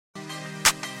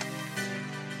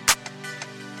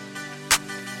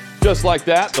just like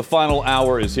that, the final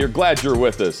hour is here. Glad you're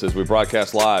with us as we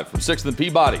broadcast live from 6th and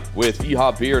Peabody with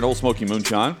EHOP Beer and Old Smoky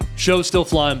Moonshine. Show's still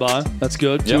flying by. That's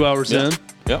good. 2 hours in.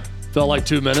 Yep. Felt like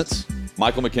 2 minutes.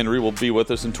 Michael McKenry will be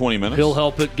with us in 20 minutes. He'll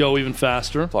help it go even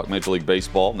faster. Talk Major League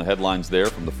Baseball and the headlines there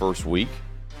from the first week.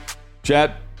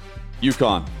 Chad,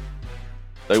 UConn,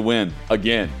 they win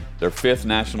again, their 5th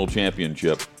national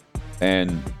championship.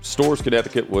 And Storrs,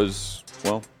 Connecticut was,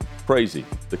 well, crazy,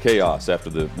 the chaos after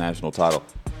the national title.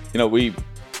 You know, we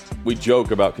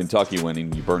joke about Kentucky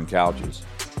winning, you burn couches.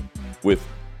 With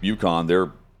UConn,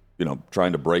 they're,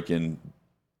 trying to break in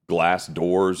glass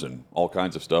doors and all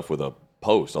kinds of stuff with a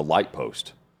light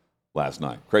post last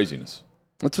night. Craziness.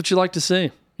 That's what you like to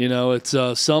see.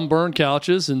 It's some burn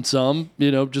couches and some,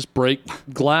 just break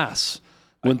glass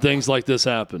when things like this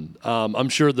happen. I'm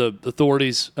sure the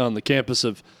authorities on the campus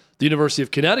of the University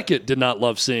of Connecticut did not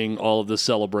love seeing all of this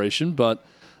celebration, but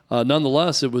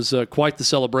nonetheless, it was quite the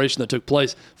celebration that took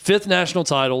place. 5th national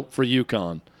title for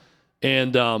UConn.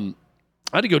 And I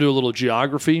had to go do a little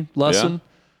geography lesson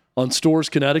on Storrs,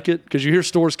 Connecticut, because you hear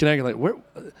Storrs, Connecticut,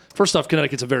 first off,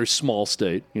 Connecticut's a very small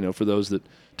state, for those that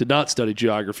did not study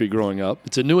geography growing up.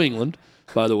 It's in New England,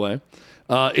 by the way.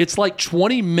 It's like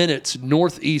 20 minutes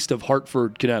northeast of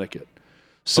Hartford, Connecticut.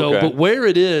 So, But where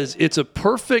it is, it's a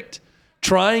perfect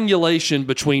triangulation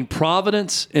between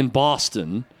Providence and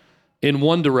Boston in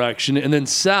one direction, and then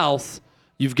south,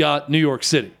 you've got New York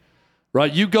City,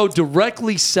 right? You go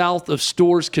directly south of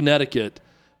Storrs, Connecticut,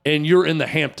 and you're in the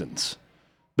Hamptons,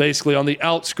 basically on the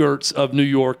outskirts of New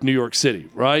York City,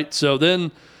 right? So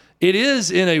then it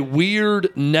is in a weird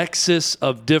nexus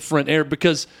of different air,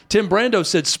 because Tim Brando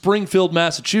said Springfield,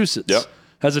 Massachusetts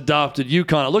has adopted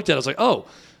UConn. I looked at it, I was like, oh,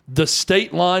 the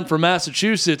state line for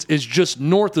Massachusetts is just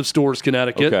north of Storrs,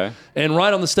 Connecticut. Okay. And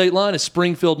right on the state line is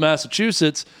Springfield,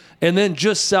 Massachusetts. And then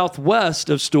just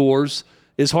southwest of Storrs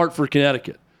is Hartford,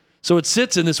 Connecticut. So it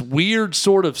sits in this weird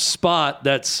sort of spot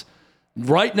that's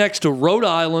right next to Rhode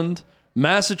Island,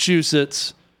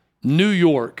 Massachusetts, New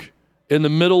York, in the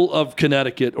middle of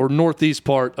Connecticut, or northeast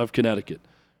part of Connecticut.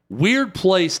 Weird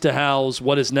place to house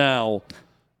what is now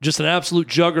just an absolute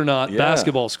juggernaut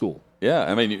basketball school. Yeah,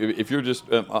 I mean, if you're just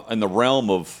in the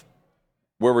realm of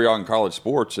where we are in college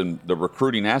sports and the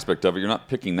recruiting aspect of it, you're not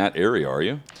picking that area, are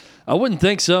you? I wouldn't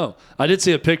think so. I did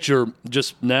see a picture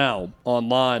just now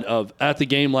online of at the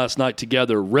game last night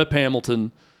together, Rip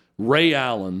Hamilton, Ray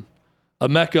Allen,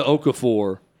 Emeka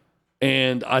Okafor,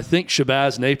 and I think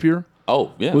Shabazz Napier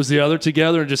was the other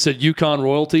together, and just said UConn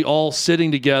royalty, all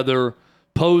sitting together,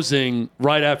 posing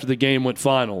right after the game went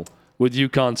final with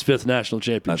UConn's 5th national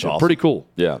championship. That's awesome. Pretty cool.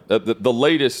 Yeah. The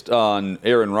latest on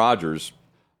Aaron Rodgers,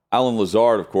 Alan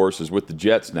Lazard, of course, is with the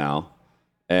Jets now,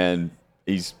 and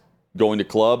he's going to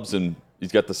clubs, and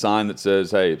he's got the sign that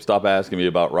says, hey, stop asking me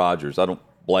about Rodgers. I don't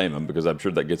blame him, because I'm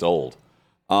sure that gets old.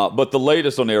 But the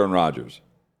latest on Aaron Rodgers,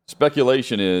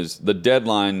 speculation is the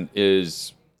deadline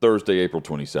is Thursday, April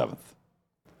 27th.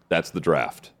 That's the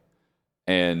draft.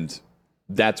 And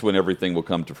that's when everything will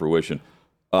come to fruition.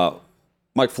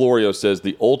 Mike Florio says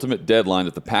the ultimate deadline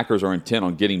that the Packers are intent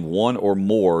on getting one or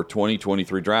more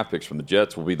 2023 draft picks from the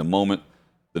Jets will be the moment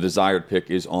the desired pick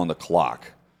is on the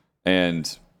clock.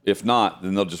 And if not,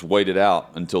 then they'll just wait it out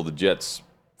until the Jets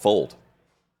fold.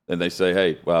 And they say,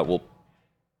 hey, well,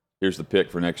 here's the pick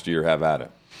for next year. Have at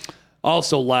it. I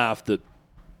also laughed that,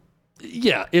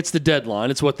 it's the deadline.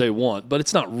 It's what they want, but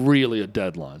it's not really a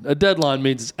deadline. A deadline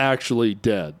means it's actually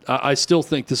dead. I still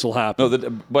think this will happen.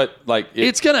 No, but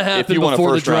it's going to happen. If you want a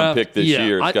first-round pick this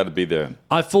year, it's got to be there.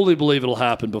 I fully believe it'll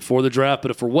happen before the draft, but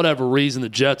if for whatever reason the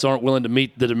Jets aren't willing to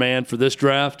meet the demand for this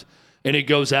draft and it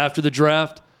goes after the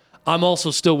draft, I'm also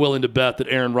still willing to bet that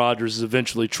Aaron Rodgers is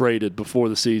eventually traded before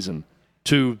the season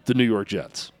to the New York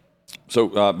Jets.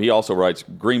 So he also writes,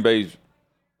 Green Bay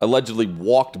allegedly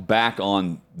walked back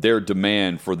on their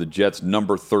demand for the Jets'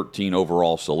 number 13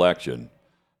 overall selection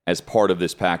as part of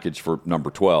this package for number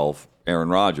 12, Aaron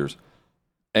Rodgers.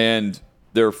 And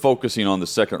they're focusing on the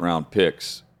second-round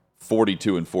picks,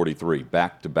 42 and 43,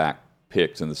 back-to-back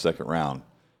picks in the second round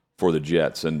for the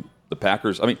Jets. And the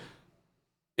Packers, I mean,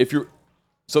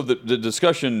 so the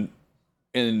discussion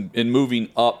in moving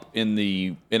up in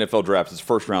the NFL draft is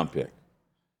first-round pick.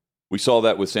 We saw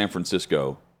that with San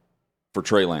Francisco for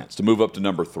Trey Lance to move up to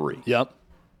number 3. Yep.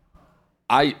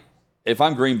 If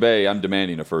I'm Green Bay, I'm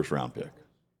demanding a first-round pick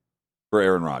for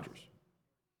Aaron Rodgers.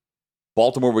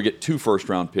 Baltimore would get 2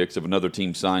 first-round picks if another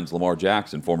team signs Lamar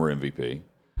Jackson, former MVP.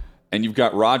 And you've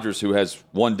got Rodgers, who has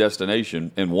one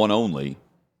destination and one only,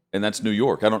 and that's New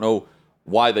York. I don't know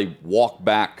why they walk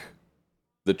back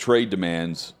the trade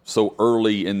demands so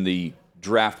early in the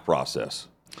draft process.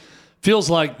 Feels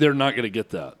like they're not going to get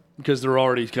that. because they're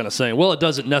already kind of saying, well, it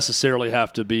doesn't necessarily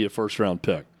have to be a first-round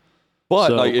pick. But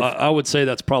so I would say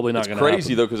that's probably not going to happen. It's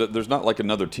crazy, though, because there's not like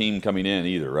another team coming in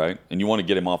either, right? And you want to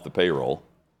get him off the payroll.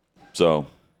 So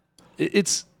I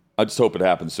just hope it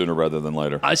happens sooner rather than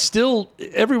later.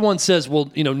 Everyone says, well,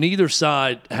 neither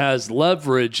side has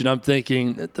leverage, and I'm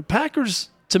thinking the Packers,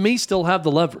 to me, still have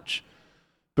the leverage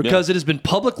because it has been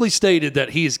publicly stated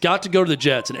that he's got to go to the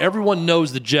Jets, and everyone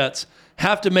knows the Jets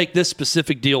have to make this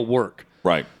specific deal work.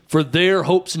 Right. For their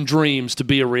hopes and dreams to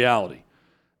be a reality.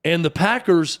 And the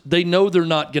Packers, they know they're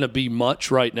not going to be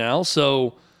much right now,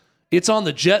 so it's on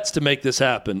the Jets to make this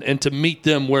happen and to meet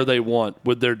them where they want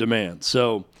with their demands.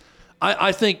 So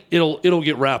I think it'll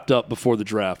get wrapped up before the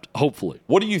draft, hopefully.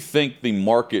 What do you think the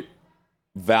market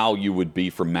value would be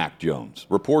for Mac Jones?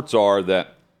 Reports are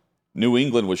that New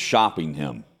England was shopping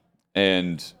him,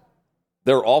 and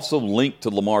they're also linked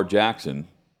to Lamar Jackson.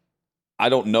 I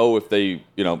don't know if they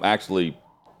actually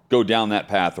go down that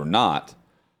path or not.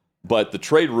 But the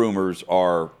trade rumors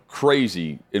are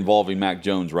crazy involving Mac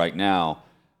Jones right now.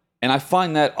 And I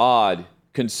find that odd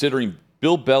considering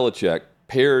Bill Belichick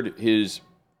paired his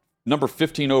number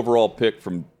 15 overall pick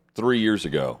from 2 years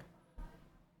ago,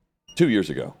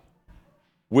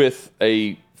 with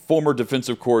a former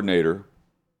defensive coordinator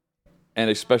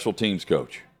and a special teams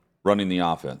coach running the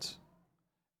offense.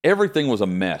 Everything was a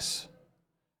mess.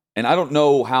 And I don't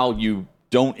know how you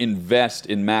don't invest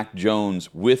in Mac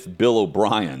Jones with Bill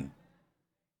O'Brien,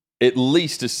 at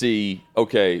least to see,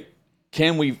 okay,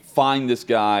 can we find this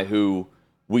guy who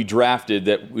we drafted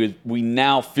that we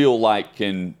now feel like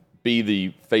can be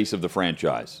the face of the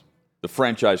franchise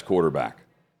quarterback,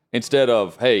 instead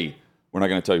of, hey, we're not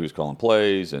going to tell you who's calling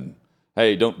plays, and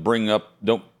hey,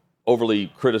 don't overly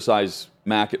criticize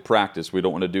Mac at practice. We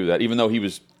don't want to do that, even though he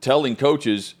was telling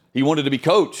coaches he wanted to be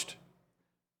coached.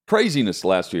 Craziness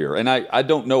last year. And I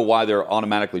don't know why they're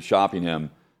automatically shopping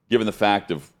him, given the fact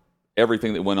of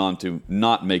everything that went on to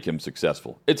not make him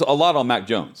successful. It's a lot on Mac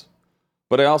Jones.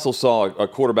 But I also saw a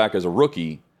quarterback as a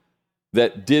rookie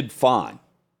that did fine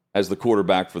as the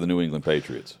quarterback for the New England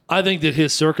Patriots. I think that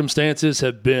his circumstances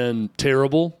have been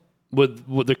terrible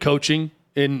with the coaching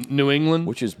in New England.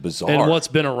 Which is bizarre. And what's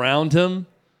been around him.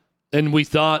 And we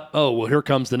thought, oh, well, here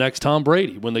comes the next Tom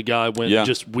Brady, when the guy went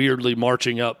just weirdly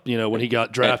marching up, when he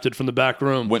got drafted from the back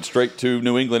room. Went straight to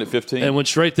New England at 15. And went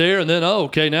straight there. And then,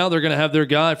 okay, now they're going to have their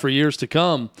guy for years to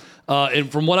come.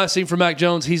 And from what I've seen from Mac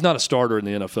Jones, he's not a starter in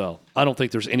the NFL. I don't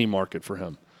think there's any market for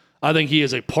him. I think he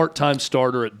is a part-time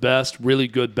starter at best, really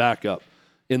good backup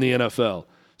in the NFL.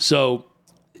 So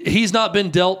he's not been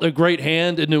dealt a great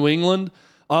hand in New England.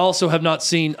 I also have not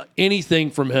seen anything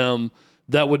from him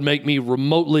that would make me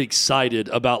remotely excited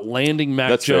about landing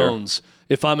Mac Jones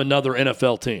if I'm another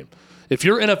NFL team. If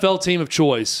your NFL team of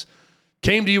choice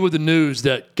came to you with the news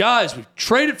that, guys, we've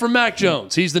traded for Mac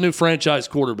Jones, he's the new franchise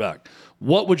quarterback,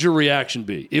 what would your reaction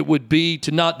be? It would be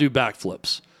to not do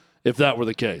backflips if that were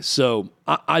the case. So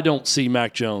I don't see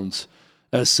Mac Jones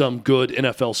as some good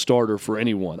NFL starter for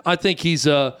anyone. I think he's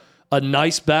a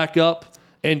nice backup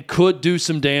and could do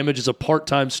some damage as a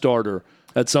part-time starter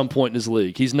at some point in his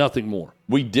league. He's nothing more.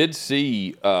 We did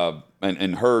see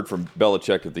and heard from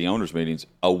Belichick at the owners' meetings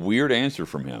a weird answer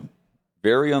from him.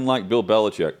 Very unlike Bill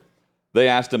Belichick. They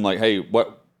asked him, like, hey,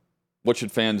 what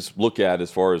should fans look at as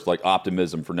far as, like,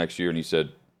 optimism for next year? And he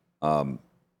said, the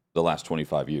last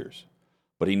 25 years.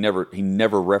 But he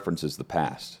never references the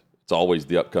past. It's always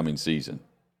the upcoming season.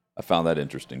 I found that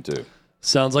interesting, too.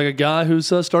 Sounds like a guy who's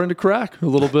starting to crack a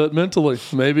little bit mentally.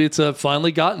 Maybe it's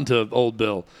finally gotten to old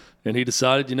Bill. And he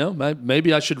decided,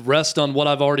 maybe I should rest on what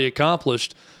I've already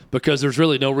accomplished, because there's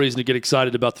really no reason to get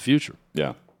excited about the future.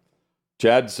 Yeah.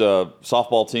 Chad's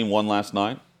softball team won last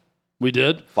night. We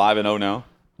did. 5-0 now.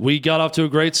 We got off to a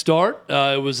great start.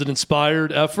 It was an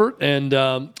inspired effort, and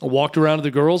walked around to the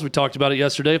girls. We talked about it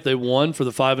yesterday. If they won for the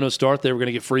 5-0 start, they were going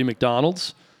to get free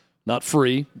McDonald's. Not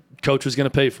free. Coach was going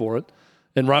to pay for it.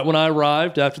 And right when I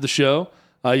arrived after the show,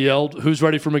 I yelled, "Who's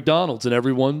ready for McDonald's?" And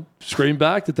everyone screamed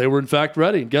back that they were in fact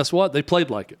ready. And guess what? They played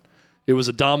like it. It was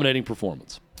a dominating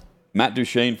performance. Matt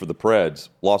Duchene for the Preds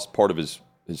lost part of his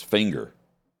finger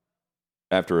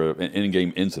after an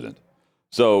in-game incident.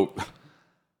 So,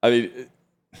 I mean,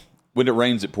 when it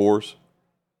rains, it pours.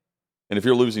 And if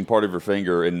you're losing part of your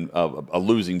finger in a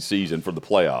losing season for the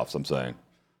playoffs, I'm saying,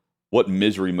 what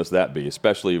misery must that be,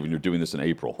 especially when you're doing this in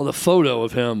April? Well, the photo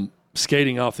of him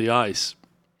skating off the ice,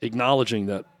 acknowledging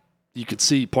that you could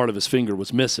see part of his finger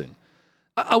was missing.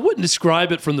 I wouldn't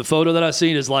describe it from the photo that I've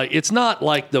seen as like, it's not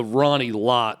like the Ronnie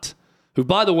Lott, who,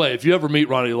 by the way, if you ever meet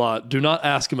Ronnie Lott, do not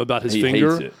ask him about his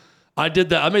finger. Hates it. I did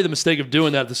that. I made the mistake of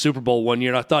doing that at the Super Bowl one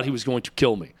year, and I thought he was going to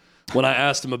kill me. when I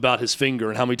asked him about his finger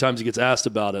and how many times he gets asked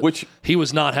about it. Which he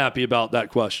was not happy about that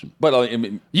question. But I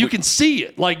mean, you can see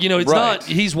it. Like, it's not,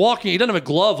 he's walking, he doesn't have a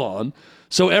glove on,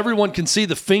 so everyone can see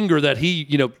the finger that he,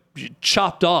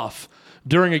 chopped off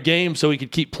during a game so he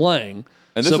could keep playing.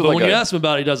 And but when you ask him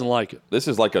about it, he doesn't like it. This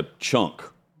is like a chunk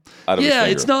out of his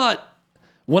finger. It's not.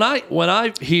 When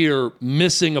I hear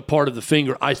missing a part of the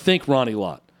finger, I think Ronnie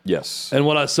Lott. Yes. And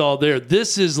what I saw there,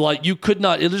 this is like you could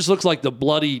not. It just looks like the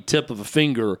bloody tip of a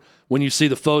finger when you see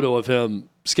the photo of him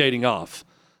skating off.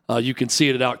 You can see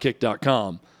it at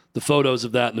Outkick.com. The photos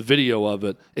of that and the video of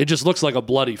it. It just looks like a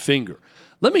bloody finger.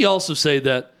 Let me also say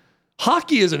that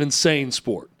hockey is an insane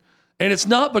sport. And it's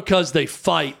not because they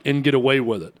fight and get away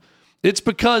with it. It's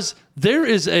because there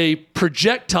is a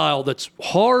projectile that's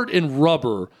hard and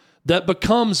rubber that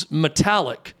becomes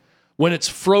metallic when it's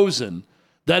frozen,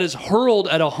 that is hurled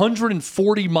at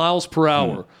 140 miles per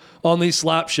hour on these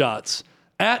slap shots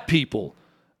at people.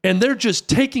 And they're just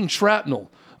taking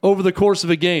shrapnel over the course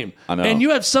of a game. I know. And you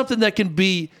have something that can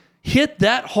be hit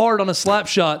that hard on a slap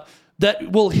shot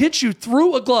that will hit you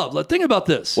through a glove. Think about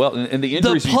this. Well, and the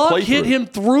injuries the puck hit him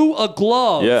through a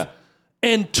glove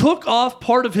and took off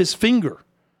part of his finger.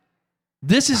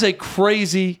 This is a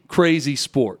crazy, crazy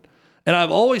sport. And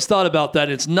I've always thought about that.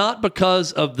 It's not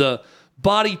because of the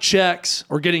body checks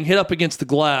or getting hit up against the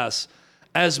glass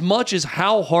as much as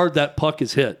how hard that puck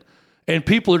is hit. And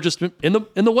people are just in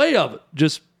the way of it,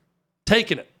 just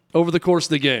taking it over the course of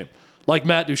the game. Like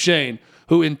Matt Duchene,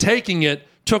 who in taking it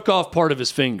took off part of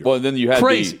his finger. Well, and then you had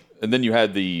crazy.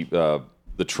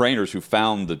 the trainers who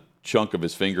found the chunk of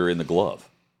his finger in the glove.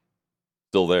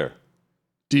 Still there.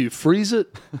 Do you freeze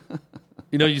it?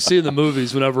 You see in the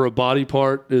movies, whenever a body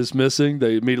part is missing,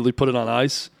 they immediately put it on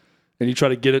ice, and you try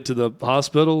to get it to the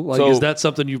hospital. Is that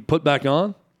something you put back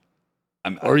on?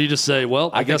 Or you just say, well,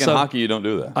 I guess in hockey you don't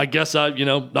do that. I guess not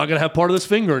going to have part of this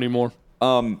finger anymore.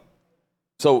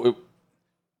 So,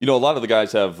 a lot of the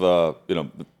guys have,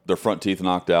 their front teeth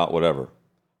knocked out, whatever.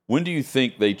 When do you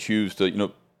think they choose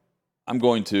to, I'm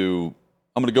going to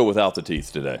go without the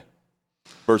teeth today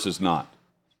versus not?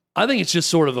 I think it's just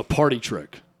sort of a party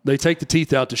trick. They take the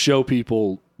teeth out to show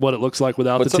people what it looks like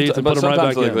without the teeth and put them right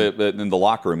back in. In the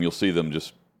locker room, you'll see them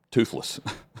just toothless,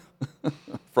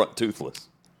 front toothless.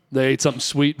 They ate something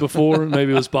sweet before,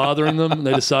 maybe it was bothering them, and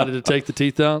they decided to take the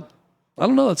teeth out. I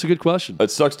don't know. That's a good question.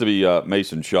 It sucks to be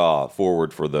Mason Shaw,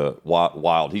 forward for the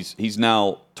Wild. He's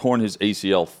now torn his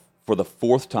ACL for the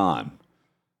fourth time,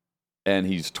 and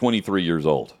he's 23 years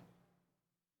old.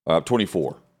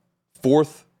 24.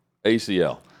 Fourth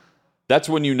ACL. That's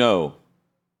when you know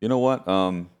what?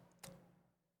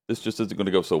 This just isn't going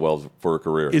to go so well for a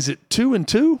career. Is it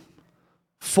 2-2,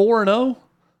 4-0,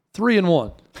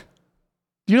 3-1?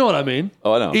 You know what I mean?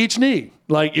 Oh, I know. Each knee.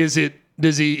 Is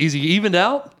he evened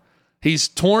out? He's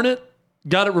torn it,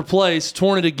 got it replaced,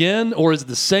 torn it again, or is it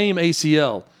the same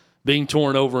ACL being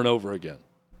torn over and over again?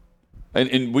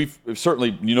 And we've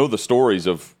certainly, the stories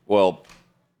of,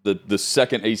 the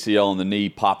second ACL in the knee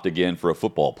popped again for a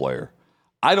football player.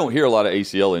 I don't hear a lot of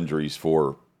ACL injuries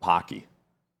for hockey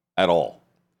at all.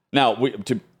 Now,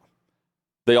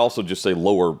 they also just say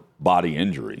lower body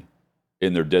injury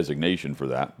in their designation for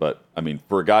that. But,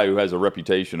 for a guy who has a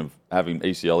reputation of having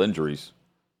ACL injuries,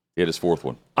 he had his fourth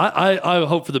one. I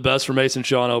hope for the best for Mason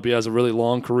Shaw. I hope he has a really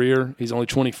long career. He's only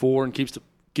 24 and keeps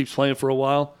playing for a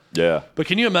while. Yeah. But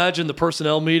can you imagine the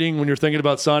personnel meeting when you're thinking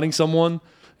about signing someone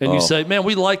and you say, man,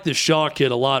 we like this Shaw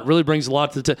kid a lot. It really brings a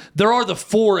lot to the table. There are the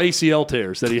 4 ACL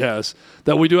tears that he has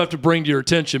that we do have to bring to your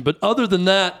attention. But other than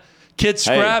that, kid's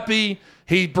scrappy.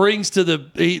 He brings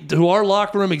to our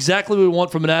locker room exactly what we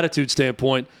want from an attitude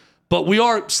standpoint. But we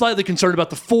are slightly concerned about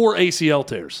the 4 ACL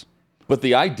tears. But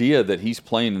the idea that he's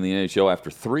playing in the NHL after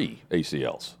 3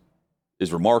 ACLs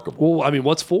is remarkable. Well,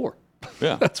 what's 4?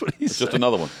 Yeah, that's what he's just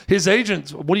another one. His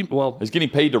agents, he's getting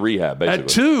paid to rehab, basically. At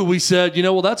 2, we said,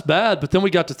 that's bad. But then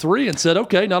we got to 3 and said,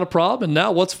 okay, not a problem. And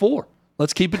now what's 4?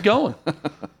 Let's keep it going.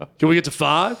 Can we get to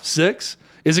 5, 6?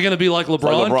 Is it going to be like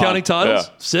LeBron counting titles?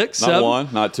 Yeah. 6, not 7? Not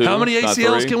 1, not 2. How many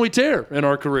ACLs 3? can we tear in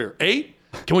our career? 8?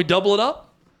 Can we double it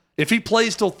up? If he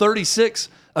plays till 36,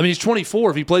 he's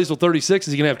 24. If he plays till 36,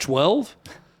 is he going to have 12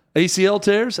 ACL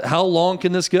tears? How long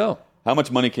can this go? How much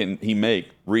money can he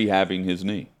make rehabbing his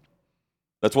knee?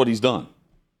 That's what he's done.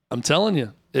 I'm telling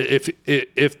you,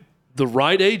 if the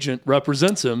right agent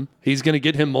represents him, he's going to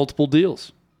get him multiple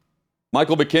deals.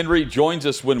 Michael McKenry joins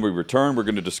us when we return. We're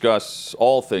going to discuss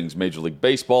all things Major League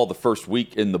Baseball, the first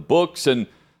week in the books, and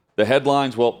the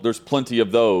headlines. Well, there's plenty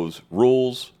of those.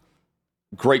 Rules,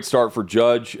 great start for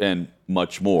Judge, and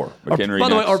much more. McKenry by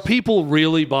the way, are people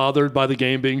really bothered by the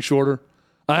game being shorter?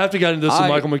 I have to get into this with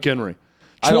Michael McKenry.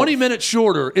 20 minutes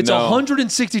shorter. It's a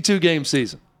 162 game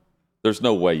season. There's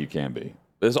no way you can be.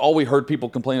 That's all we heard people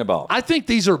complain about. I think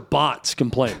these are bots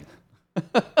complaining.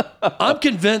 I'm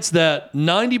convinced that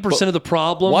 90% of the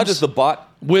problems. Why does the bot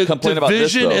with complain about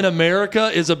this, division though? in America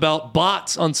is about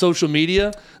bots on social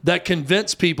media that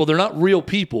convince people they're not real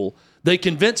people. They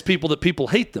convince people that people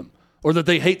hate them or that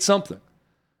they hate something.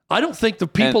 I don't think the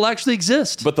people actually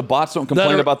exist. But the bots don't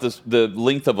complain about the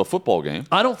length of a football game.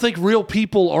 I don't think real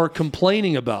people are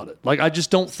complaining about it. Like, I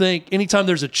just don't think anytime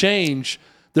there's a change,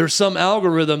 there's some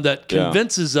algorithm that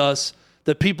convinces us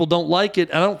that people don't like it,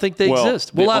 and I don't think they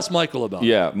exist. We'll ask Michael about it.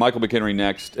 Yeah, Michael McKenry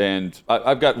next. And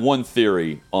I've got one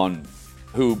theory on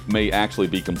who may actually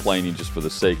be complaining just for the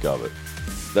sake of it.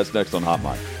 That's next on Hot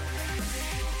Mic.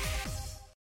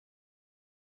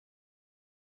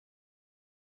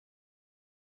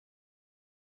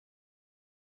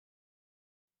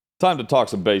 Time to talk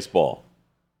some baseball.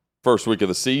 First week of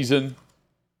the season,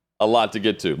 a lot to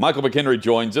get to. Michael McKenry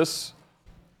joins us.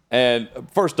 And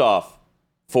first off,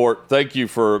 Fort, thank you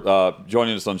for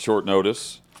joining us on short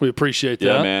notice. We appreciate that.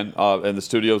 Yeah, man. And the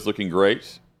studio's looking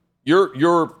great.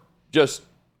 Your just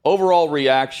overall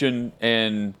reaction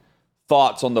and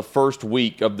thoughts on the first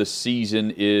week of the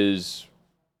season is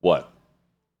what?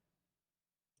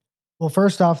 Well,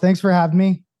 first off, thanks for having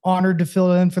me. Honored to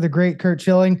fill in for the great Kurt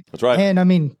Schilling. That's right. And I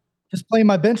mean, just playing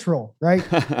my bench role, right?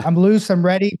 I'm loose. I'm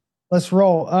ready. Let's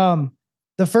roll.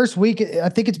 The first week, I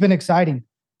think it's been exciting.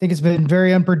 I think it's been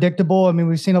very unpredictable. I mean,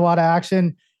 we've seen a lot of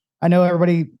action. I know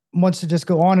everybody wants to just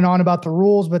go on and on about the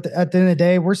rules, but at the end of the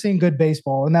day, we're seeing good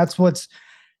baseball. And that's what's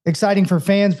exciting for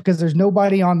fans, because there's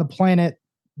nobody on the planet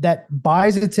that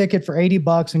buys a ticket for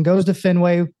 $80 and goes to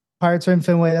Fenway. Pirates are in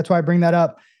Fenway. That's why I bring that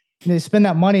up. They spend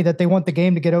that money that they want the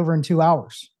game to get over in 2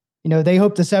 hours. They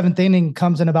hope the seventh inning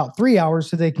comes in about 3 hours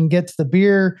so they can get to the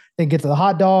beer, they can get to the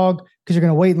hot dog, because you're going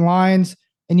to wait in lines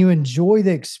and you enjoy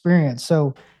the experience.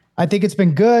 So I think it's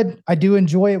been good. I do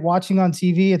enjoy it watching on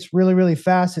TV. It's really, really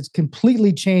fast. It's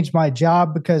completely changed my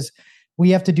job because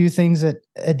we have to do things at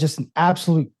just an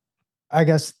absolute, I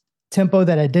guess, tempo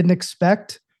that I didn't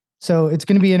expect. So it's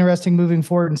going to be interesting moving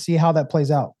forward and see how that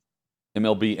plays out.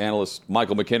 MLB analyst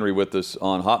Michael McKenry with us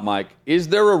on Hot Mic. Is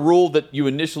there a rule that you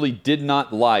initially did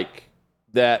not like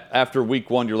that after week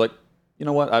one you're like, you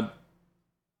know what,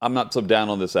 I'm not so down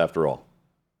on this after all?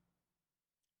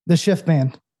 The shift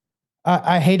ban.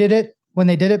 I hated it when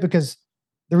they did it because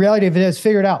the reality of it is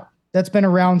figured out. That's been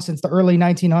around since the early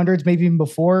 1900s, maybe even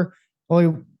before. The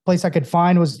only place I could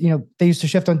find was, they used to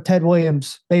shift on Ted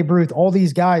Williams, Babe Ruth, all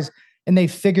these guys, and they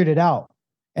figured it out.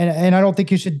 And I don't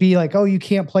think you should be like, oh, you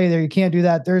can't play there, you can't do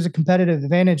that. There's a competitive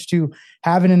advantage to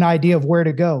having an idea of where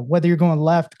to go, whether you're going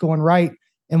left, going right.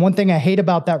 And one thing I hate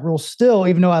about that rule still,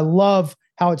 even though I love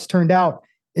how it's turned out,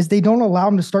 is they don't allow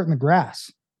them to start in the grass.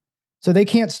 So they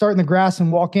can't start in the grass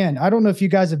and walk in. I don't know if you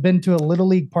guys have been to a Little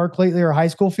League park lately or a high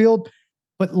school field,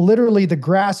 but literally the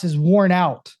grass is worn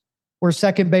out where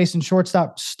second base and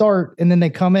shortstop start and then they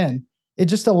come in. It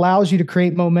just allows you to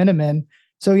create momentum in.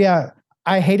 So yeah,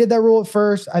 I hated that rule at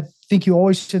first. I think you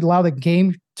always should allow the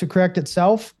game to correct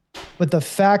itself. But the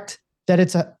fact that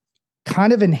it's a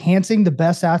kind of enhancing the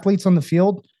best athletes on the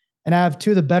field, and I have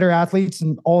two of the better athletes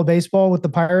in all of baseball with the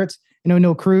Pirates,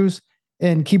 Neil Cruz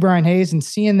and Key Brian Hayes, and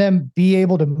seeing them be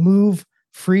able to move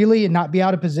freely and not be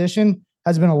out of position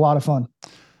has been a lot of fun.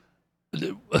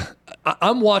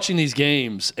 I'm watching these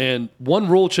games, and one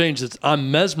rule change that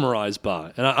I'm mesmerized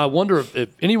by, and I wonder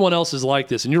if anyone else is like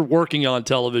this, and you're working on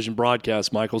television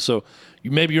broadcast, Michael, so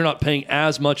maybe you're not paying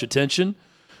as much attention,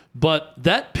 but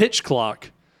that pitch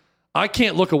clock, I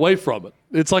can't look away from it.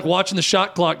 It's like watching the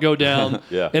shot clock go down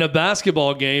in a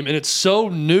basketball game, and it's so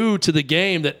new to the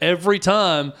game that every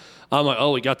time I'm like,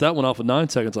 oh, we got that one off with 9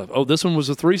 seconds left. Oh, this one was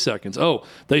with 3 seconds. Oh,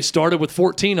 they started with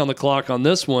 14 on the clock on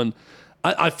this one.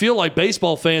 I feel like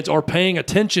baseball fans are paying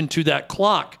attention to that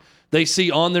clock they see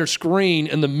on their screen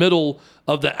in the middle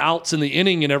of the outs in the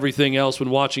inning and everything else when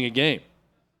watching a game.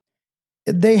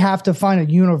 They have to find a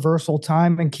universal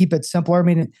time and keep it simpler. I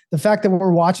mean, the fact that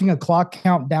we're watching a clock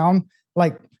count down,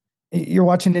 like you're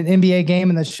watching an NBA game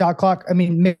and the shot clock, I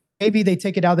mean, maybe they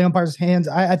take it out of the umpire's hands.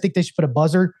 I think they should put a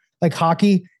buzzer like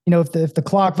hockey. If the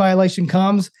clock violation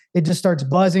comes, it just starts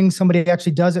buzzing. Somebody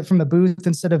actually does it from the booth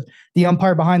instead of the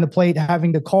umpire behind the plate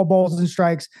having to call balls and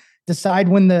strikes, decide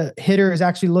when the hitter is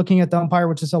actually looking at the umpire,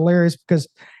 which is hilarious because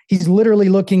he's literally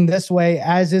looking this way,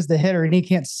 as is the hitter, and he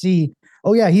can't see,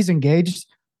 oh yeah, he's engaged.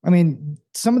 I mean,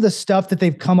 some of the stuff that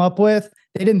they've come up with,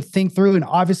 they didn't think through. And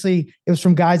obviously it was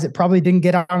from guys that probably didn't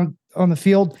get on the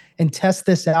field and test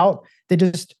this out. They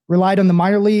just relied on the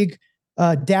minor league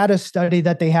data study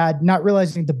that they had, not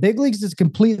realizing the big leagues is a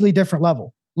completely different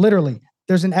level. Literally,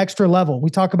 there's an extra level. We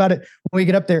talk about it when we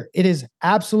get up there. It is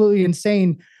absolutely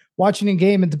insane watching a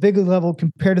game at the big league level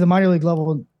compared to the minor league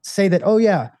level and say that, oh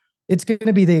yeah, it's going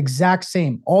to be the exact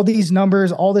same. All these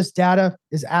numbers, all this data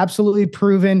is absolutely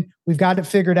proven. We've got it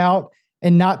figured out,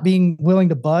 and not being willing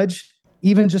to budge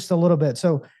even just a little bit.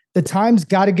 So the time's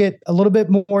got to get a little bit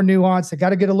more nuanced. They got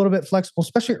to get a little bit flexible,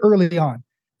 especially early on.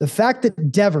 The fact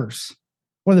that Devers,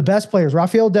 one of the best players,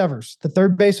 Rafael Devers, the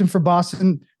third baseman for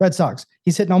Boston Red Sox,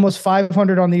 he's hitting almost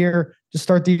 500 on the year to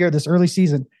start the year, this early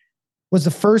season, was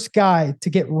the first guy to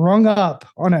get rung up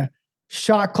on a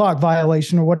shot clock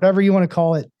violation or whatever you want to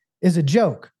call it, is a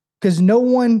joke, because no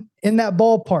one in that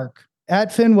ballpark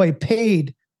at Fenway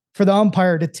paid for the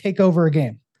umpire to take over a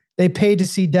game. They paid to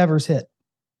see Devers hit.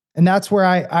 And that's where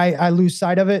I lose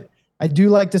sight of it. I do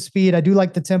like the speed. I do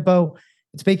like the tempo.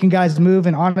 It's making guys move.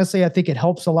 And honestly, I think it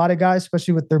helps a lot of guys,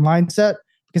 especially with their mindset,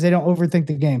 because they don't overthink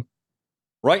the game.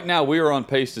 Right now, we are on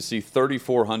pace to see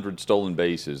 3,400 stolen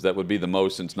bases. That would be the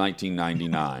most since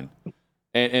 1999.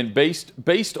 And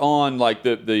based on like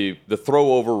the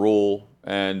throw over rule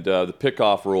and the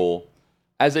pickoff rule,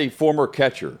 as a former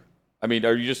catcher, I mean,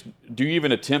 do you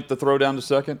even attempt to throw down to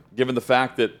second, given the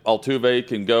fact that Altuve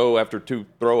can go after 2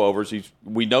 throwovers?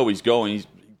 We know he's going.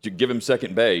 To give him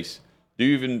second base. Do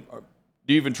you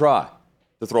even try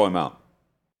to throw him out?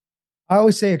 I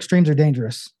always say extremes are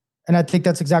dangerous, and I think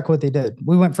that's exactly what they did.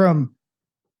 We went from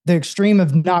the extreme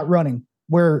of not running,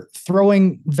 where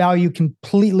throwing value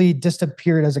completely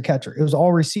disappeared as a catcher. It was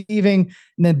all receiving,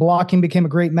 and then blocking became a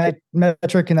great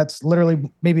metric, and that's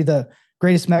literally maybe the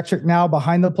greatest metric now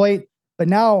behind the plate. But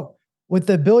now with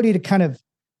the ability to kind of,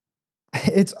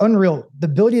 it's unreal, the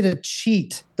ability to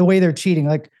cheat the way they're cheating.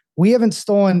 Like, we haven't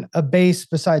stolen a base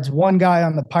besides one guy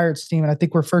on the Pirates team, and I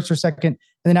think we're first or second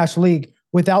in the National League,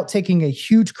 without taking a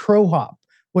huge crow hop,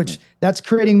 which that's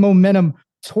creating momentum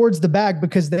towards the bag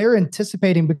because they're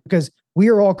anticipating, because we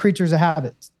are all creatures of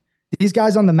habits. These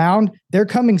guys on the mound, they're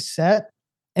coming set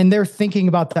and they're thinking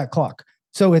about that clock.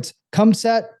 So it's come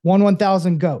set,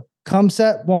 1,000, go. Come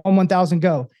set, 1,000,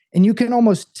 go. And you can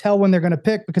almost tell when they're going to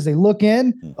pick, because they look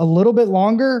in a little bit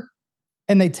longer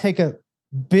and they take a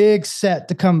big set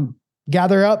to come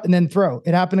gather up and then throw.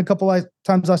 It happened a couple of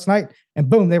times last night, and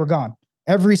boom, they were gone.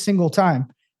 Every single time.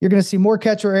 You're going to see more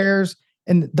catcher errors.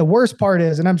 And the worst part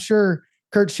is, and I'm sure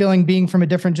Kurt Schilling, being from a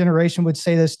different generation, would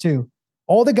say this too,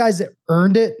 all the guys that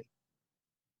earned it,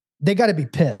 they got to be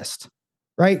pissed,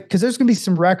 right? Because there's going to be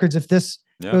some records if this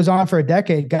goes on for a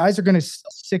decade. Guys are going to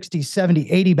 60, 70,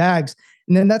 80 bags.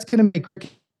 And then that's going to make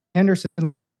Rick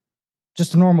Henderson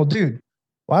just a normal dude.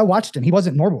 Well, I watched him. He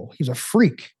wasn't normal. He was a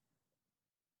freak.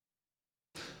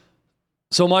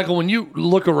 So, Michael, when you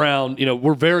look around,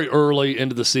 we're very early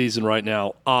into the season right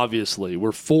now, obviously.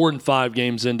 We're 4 and 5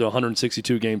 games into a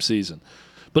 162-game season.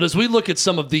 But as we look at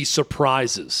some of these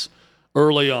surprises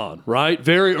early on, right?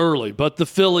 Very early. But the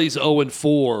Phillies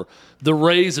 0-4, the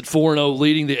Rays at 4-0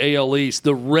 leading the AL East,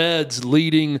 the Reds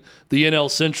leading the NL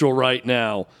Central right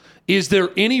now. Is there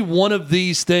any one of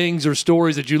these things or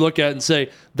stories that you look at and say,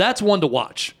 that's one to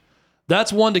watch?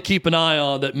 That's one to keep an eye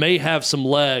on that may have some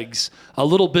legs a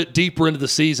little bit deeper into the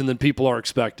season than people are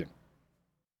expecting?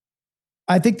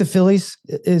 I think the Phillies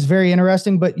is very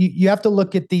interesting, but you have to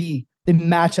look at the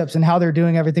matchups and how they're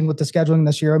doing everything with the scheduling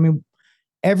this year. I mean,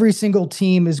 every single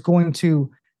team is going to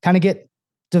kind of get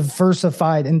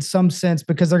diversified in some sense,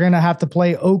 because they're going to have to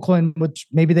play Oakland, which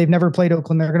maybe they've never played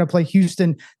Oakland. They're going to play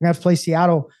Houston. They're going to have to play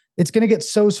Seattle. It's going to get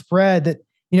so spread that,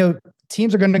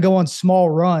 teams are going to go on small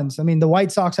runs. I mean, the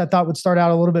White Sox, I thought, would start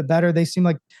out a little bit better. They seem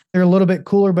like they're a little bit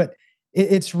cooler, but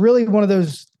it's really one of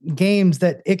those games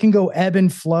that it can go ebb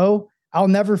and flow. I'll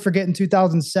never forget in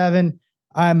 2007,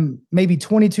 I'm maybe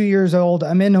 22 years old.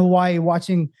 I'm in Hawaii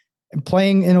watching and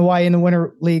playing in Hawaii in the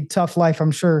Winter League. Tough life.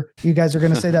 I'm sure you guys are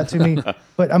going to say that to me,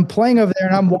 but I'm playing over there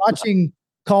and I'm watching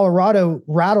Colorado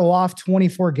rattle off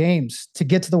 24 games to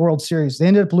get to the World Series. They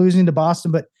ended up losing to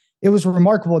Boston, but it was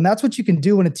remarkable. And that's what you can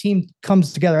do when a team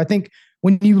comes together. I think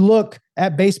when you look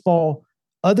at baseball,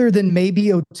 other than maybe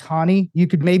Ohtani, you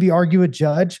could maybe argue a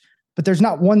Judge, but there's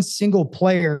not one single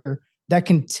player that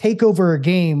can take over a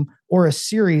game or a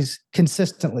series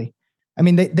consistently. I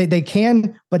mean, they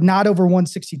can, but not over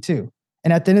 162.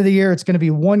 And at the end of the year, it's going to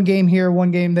be one game here, one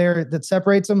game there that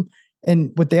separates them.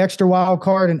 And with the extra wild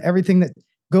card and everything that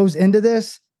goes into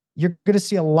this, you're going to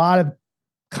see a lot of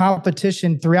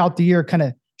competition throughout the year kind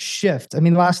of shift. I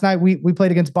mean, last night we played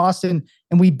against Boston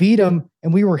and we beat them,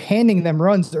 and we were handing them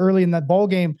runs early in that ball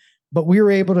game, but we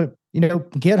were able to,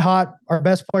 get hot. Our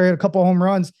best player had a couple of home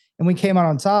runs and we came out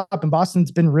on top, and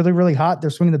Boston's been really, really hot.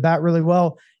 They're swinging the bat really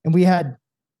well. And we had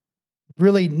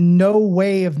really no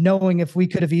way of knowing if we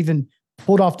could have even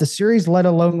pulled off the series, let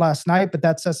alone last night, but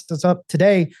that sets us up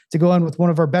today to go in with one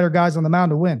of our better guys on the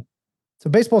mound to win. So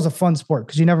baseball is a fun sport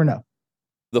because you never know.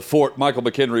 The Fort, Michael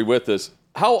McKenry with us.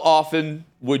 How often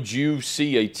would you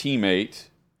see a teammate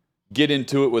get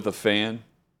into it with a fan?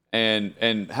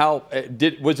 And how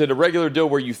was it a regular deal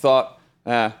where you thought,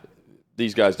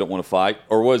 these guys don't want to fight?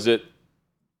 Or was it,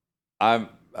 I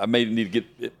may need to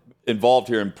get involved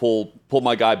here and pull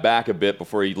my guy back a bit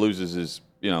before he loses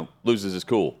his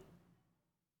cool?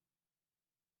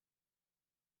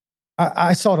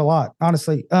 I saw it a lot,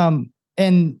 honestly.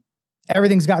 And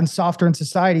everything's gotten softer in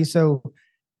society. So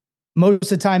most of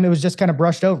the time it was just kind of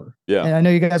brushed over. Yeah. And I know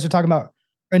you guys are talking about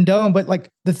Rendon, but like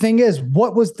the thing is,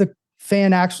 what was the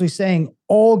fan actually saying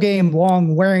all game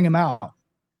long, wearing him out?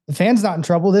 The fan's not in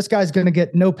trouble. This guy's going to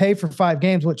get no pay for 5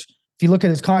 games, which if you look at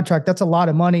his contract, that's a lot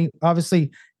of money.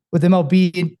 Obviously with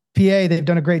MLB and PA, they've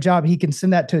done a great job. He can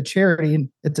send that to a charity and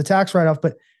it's a tax write-off,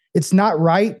 but it's not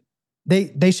right.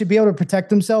 They should be able to protect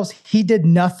themselves. He did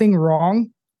nothing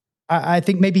wrong. I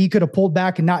think maybe he could have pulled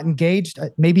back and not engaged.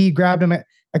 Maybe he grabbed him.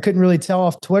 I couldn't really tell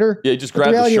off Twitter. Yeah, he just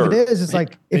grabbed the shirt. The reality of it is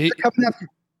like,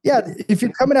 if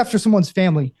you're coming after someone's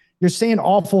family, you're saying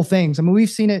awful things. I mean, we've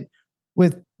seen it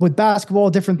with basketball,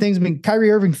 different things. I mean,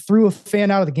 Kyrie Irving threw a fan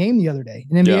out of the game the other day,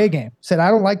 an NBA game. Said, I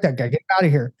don't like that guy. Get out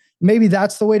of here. Maybe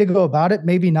that's the way to go about it.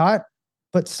 Maybe not.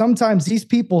 But sometimes these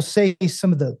people say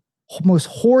some of the most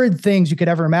horrid things you could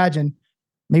ever imagine.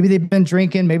 Maybe they've been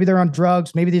drinking. Maybe they're on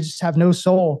drugs. Maybe they just have no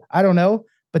soul. I don't know.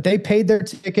 But they paid their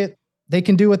ticket. They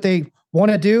can do what they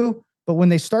want to do. But when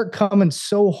they start coming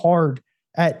so hard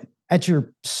at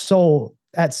your soul,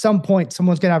 at some point,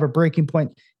 someone's going to have a breaking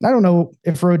point. And I don't know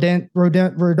if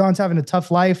Rodon's having a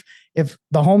tough life, if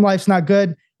the home life's not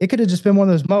good. It could have just been one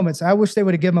of those moments. I wish they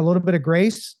would have given him a little bit of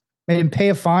grace, made him pay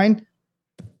a fine,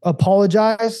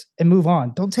 apologize, and move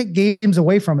on. Don't take games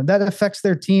away from it. That affects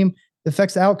their team. It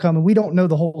affects the outcome, and we don't know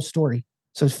the whole story.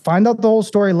 So find out the whole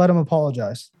story, let him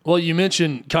apologize. Well, you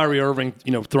mentioned Kyrie Irving,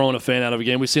 throwing a fan out of a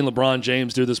game. We've seen LeBron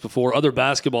James do this before. Other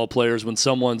basketball players, when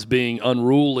someone's being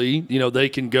unruly, they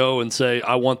can go and say,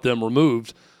 I want them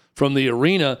removed from the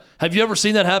arena. Have you ever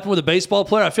seen that happen with a baseball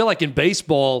player? I feel like in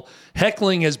baseball,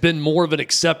 heckling has been more of an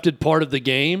accepted part of the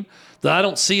game, that I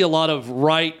don't see a lot of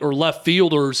right or left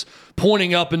fielders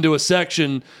pointing up into a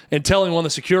section and telling one of the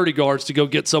security guards to go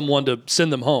get someone to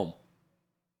send them home.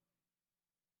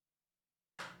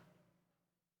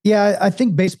 Yeah, I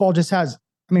think baseball just has,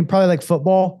 probably like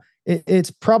football, it's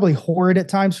probably horrid at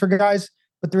times for guys,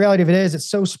 but the reality of it is it's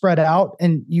so spread out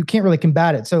and you can't really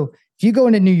combat it. So if you go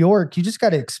into New York, you just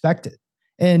got to expect it.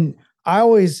 And I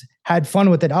always had fun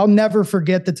with it. I'll never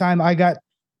forget the time I got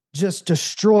just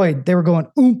destroyed. They were going,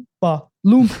 oompa,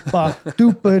 loompa,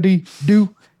 doopity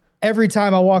doo. Every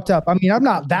time I walked up. I'm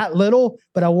not that little,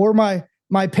 but I wore my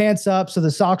pants up so the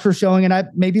socks were showing and I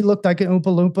maybe looked like an Oompa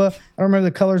Loompa. I don't remember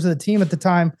the colors of the team at the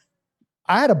time.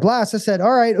 I had a blast. I said,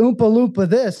 all right, Oompa Loompa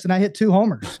this, and I hit 2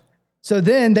 homers. So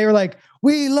then they were like,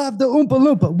 we love the Oompa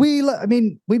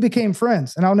Loompa. We became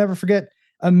friends. And I'll never forget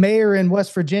a mayor in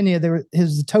West Virginia.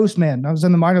 His the toast man. I was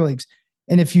in the minor leagues.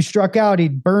 And if you struck out,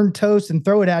 he'd burn toast and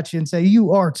throw it at you and say,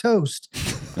 you are toast.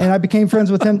 And I became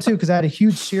friends with him too because I had a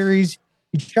huge series.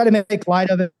 You try to make light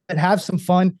of it and have some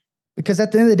fun. Because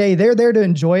at the end of the day, they're there to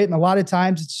enjoy it. And a lot of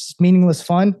times it's just meaningless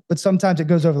fun, but sometimes it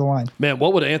goes over the line. Man,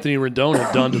 what would Anthony Rendon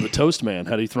have done to the toast man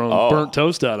had he thrown burnt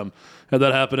toast at him? Had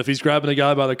that happened if he's grabbing a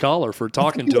guy by the collar for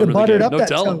talking to him in the game? No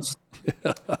telling.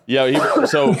 Yeah,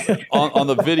 so on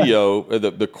the video,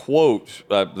 the quote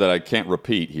that I can't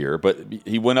repeat here, but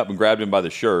he went up and grabbed him by the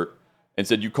shirt and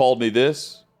said, you called me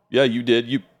this? Yeah, you did.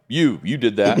 You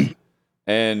did that.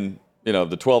 And,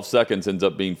 the 12 seconds ends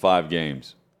up being 5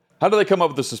 games. How do they come up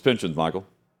with the suspensions, Michael?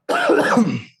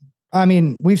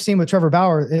 We've seen with Trevor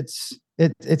Bauer,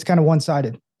 it's kind of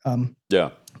one-sided.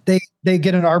 They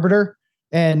get an arbiter,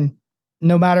 and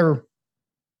no matter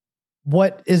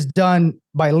what is done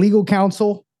by legal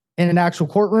counsel in an actual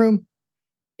courtroom,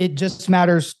 it just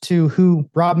matters to who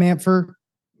Rob Manfred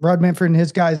and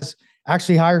his guys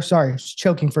actually hire. Sorry, I was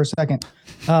choking for a second.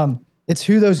 It's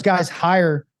who those guys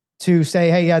hire to say,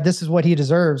 hey, yeah, this is what he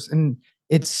deserves. And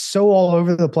it's so all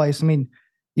over the place.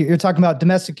 You're talking about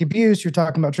domestic abuse. You're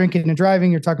talking about drinking and driving.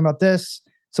 You're talking about this.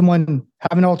 Someone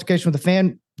having an altercation with a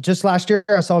fan. Just last year,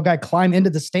 I saw a guy climb into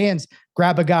the stands,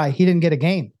 grab a guy. He didn't get a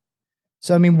game.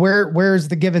 So, where's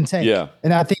the give and take? Yeah.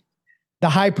 And I think the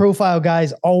high-profile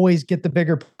guys always get the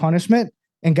bigger punishment,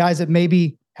 and guys that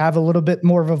maybe have a little bit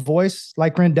more of a voice,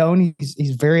 like Rendon,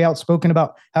 he's very outspoken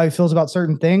about how he feels about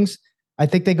certain things. I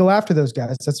think they go after those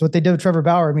guys. That's what they did with Trevor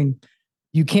Bauer.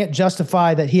 You can't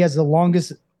justify that he has the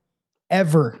longest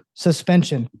ever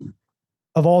suspension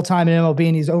of all time in MLB,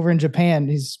 and he's over in Japan.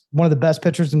 He's one of the best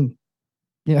pitchers in,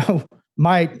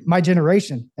 my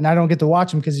generation, and I don't get to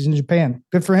watch him because he's in Japan.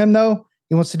 Good for him, though.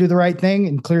 He wants to do the right thing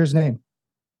and clear his name.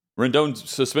 Rendon's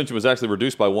suspension was actually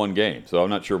reduced by 1 game, so I'm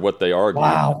not sure what they argued.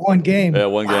 Wow, 1 game. Yeah,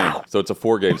 1 game. So it's a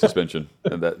 4-game suspension,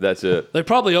 and that's it. They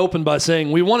probably opened by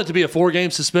saying, we want it to be a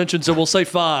 4-game suspension, so we'll say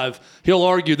 5. He'll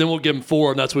argue, then we'll give him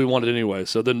 4, and that's what we wanted anyway.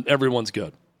 So then everyone's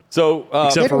good. So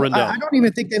except for Rendon. I don't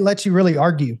even think they let you really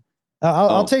argue.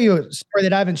 I'll tell you a story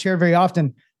that I haven't shared very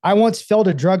often. I once failed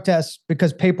a drug test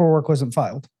because paperwork wasn't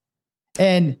filed,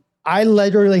 and I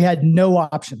literally had no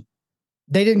option.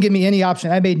 They didn't give me any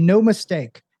option. I made no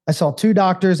mistake. I saw 2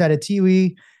 doctors, had a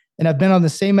TE, and I've been on the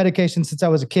same medication since I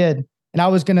was a kid. And I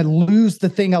was going to lose the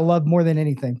thing I love more than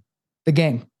anything, the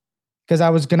game, because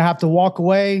I was going to have to walk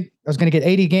away. I was going to get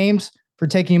 80 games for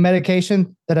taking a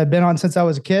medication that I've been on since I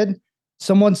was a kid.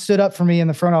 Someone stood up for me in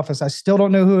the front office. I still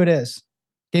don't know who it is.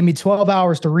 Gave me 12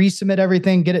 hours to resubmit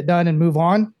everything, get it done, and move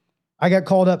on. I got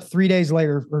called up 3 days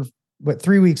later, or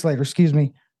 3 weeks later,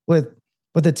 with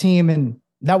the team, and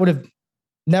that would have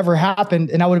never happened,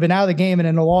 and I would have been out of the game and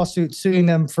in a lawsuit suing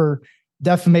them for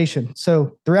defamation.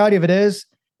 So the reality of it is,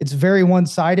 it's very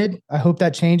one-sided. I hope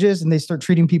that changes and they start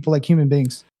treating people like human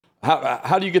beings.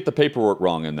 How do you get the paperwork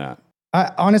wrong in that?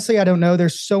 Honestly, I don't know.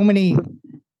 There's so many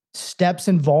steps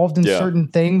involved in certain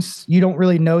things. You don't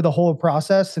really know the whole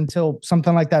process until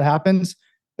something like that happens.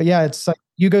 But yeah, it's like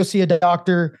you go see a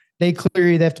doctor, they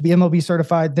clear you, they have to be MLB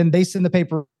certified, then they send the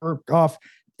paperwork off.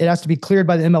 It has to be cleared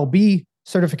by the MLB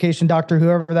certification doctor,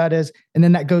 whoever that is. And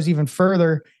then that goes even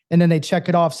further. And then they check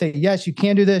it off, say, yes, you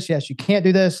can do this. Yes, you can't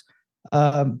do this.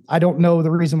 I don't know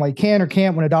the reason why you can or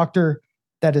can't when a doctor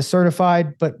that is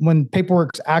certified, but when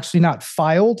paperwork's actually not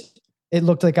filed, it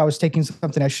looked like I was taking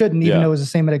something I shouldn't, even though it was the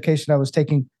same medication I was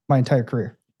taking my entire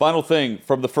career. Final thing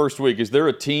from the first week, is there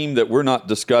a team that we're not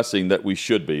discussing that we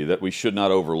should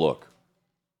not overlook?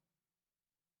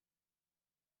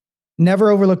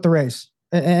 Never overlook the Rays.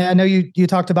 And I know you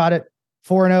talked about it,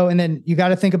 4-0, and then you got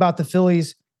to think about the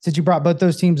Phillies. Since you brought both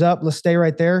those teams up, let's stay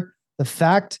right there. The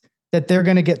fact that they're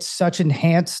going to get such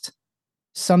enhanced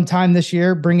sometime this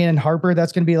year, bringing in Harper,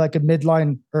 that's going to be like a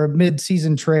midline or a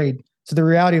mid-season trade. So the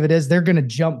reality of it is they're going to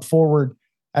jump forward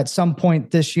at some point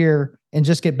this year and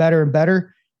just get better and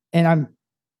better. And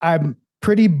I'm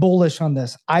pretty bullish on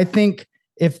this. I think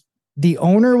if the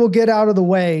owner will get out of the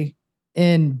way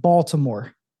in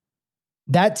Baltimore,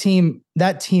 that team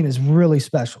is really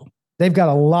special. They've got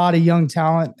a lot of young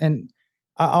talent, and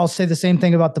I'll say the same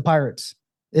thing about the Pirates.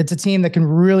 It's a team that can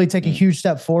really take a huge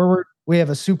step forward. We have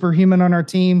a superhuman on our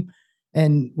team.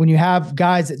 And when you have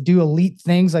guys that do elite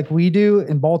things like we do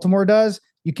and Baltimore does,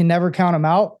 you can never count them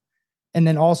out. And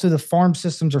then also the farm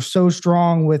systems are so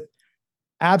strong with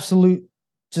absolute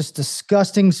just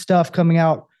disgusting stuff coming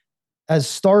out as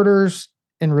starters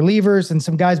and relievers. And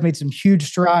some guys made some huge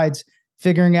strides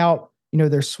figuring out,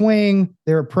 their swing,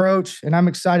 their approach. And I'm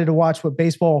excited to watch what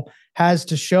baseball has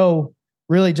to show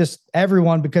really just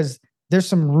everyone, because there's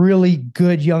some really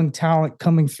good young talent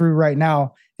coming through right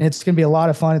now. And it's going to be a lot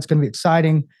of fun. It's going to be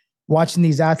exciting watching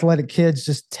these athletic kids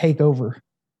just take over.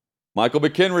 Michael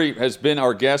McKenry has been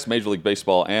our guest, Major League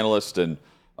Baseball analyst, and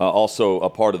also a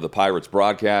part of the Pirates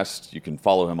broadcast. You can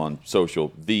follow him on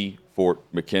social, the Fort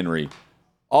McKenry.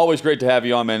 Always great to have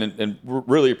you on, man, and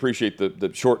really appreciate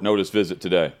the short notice visit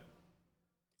today.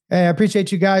 Hey, I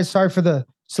appreciate you guys. Sorry for the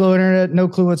slow internet. No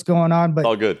clue what's going on, but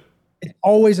all good. It's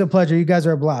always a pleasure. You guys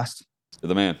are a blast. You're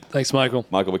the man. Thanks, Michael.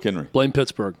 Michael McKenry. Blame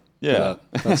Pittsburgh. Yeah.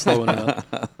 Not slowing it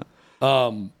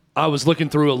up. I was looking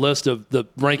through a list of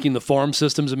ranking the farm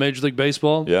systems in Major League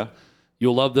Baseball. Yeah.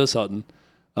 You'll love this, Hutton.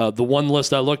 The one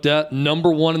list I looked at,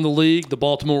 number 1 in the league, the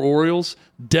Baltimore Orioles.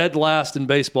 Dead last in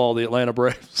baseball, the Atlanta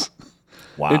Braves.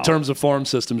 Wow. In terms of farm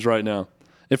systems right now.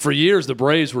 And for years, the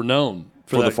Braves were known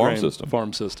for the farm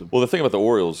system. Well, the thing about the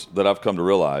Orioles that I've come to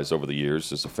realize over the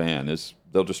years as a fan is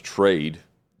they'll just trade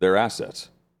their assets.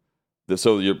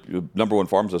 So your number 1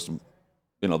 farm system,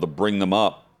 they'll bring them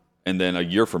up, and then a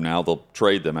year from now they'll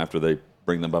trade them after they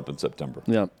bring them up in September.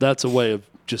 Yeah, that's a way of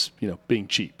just being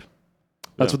cheap.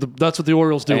 That's what the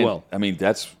Orioles do well.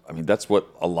 That's what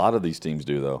a lot of these teams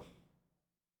do, though.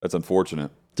 That's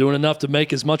unfortunate. Doing enough to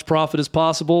make as much profit as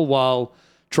possible while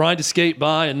trying to skate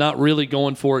by and not really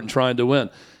going for it and trying to win.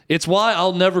 It's why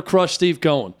I'll never crush Steve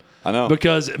Cohen. I know.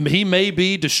 Because he may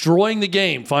be destroying the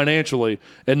game financially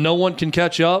and no one can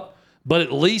catch up, but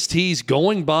at least he's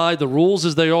going by the rules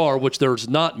as they are, which there's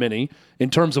not many in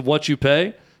terms of what you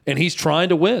pay, and he's trying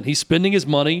to win. He's spending his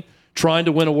money trying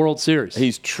to win a World Series.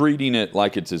 He's treating it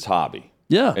like it's his hobby.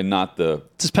 Yeah. And not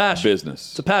it's his passion.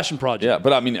 Business. It's a passion project. Yeah,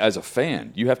 but as a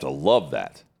fan, you have to love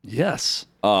that. Yes.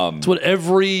 It's what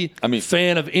every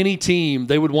fan of any team,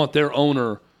 they would want their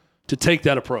owner to take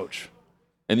that approach.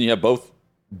 And you have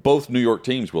both New York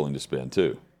teams willing to spend,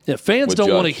 too. Yeah, fans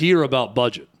don't want to hear about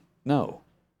budget. No.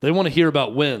 They want to hear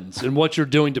about wins and what you're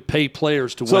doing to pay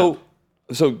players to win.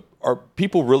 So are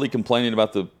people really complaining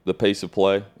about the pace of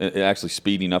play and actually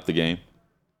speeding up the game?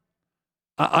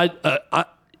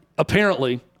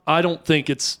 Apparently, I don't think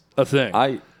it's a thing.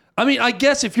 I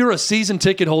guess if you're a season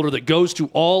ticket holder that goes to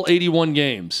all 81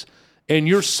 games and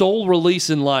your sole release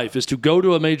in life is to go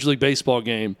to a Major League Baseball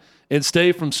game and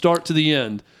stay from start to the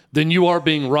end, then you are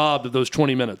being robbed of those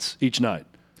 20 minutes each night.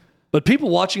 But people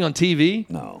watching on TV,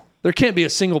 no. There can't be a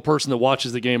single person that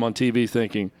watches the game on TV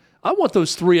thinking, I want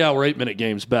those 3-hour, 8-minute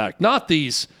games back, not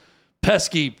these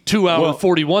pesky 2-hour,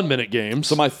 41-minute games.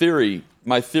 So my theory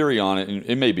on it, and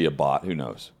it may be a bot, who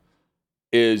knows,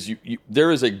 is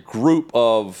there is a group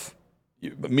of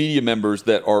media members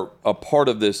that are a part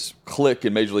of this clique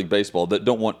in Major League Baseball that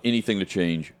don't want anything to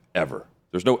change ever.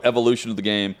 There's no evolution of the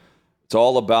game. It's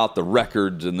all about the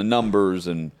records and the numbers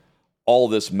and all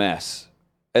this mess.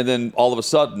 And then all of a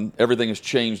sudden, everything has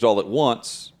changed all at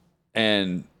once,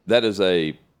 and that is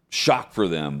a shock for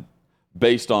them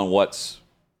based on what's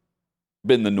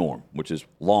been the norm, which is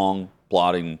long,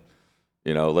 plodding,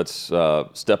 let's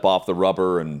step off the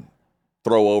rubber and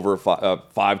throw over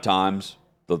 5 times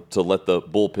to let the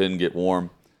bullpen get warm.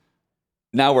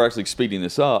 Now we're actually speeding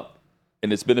this up,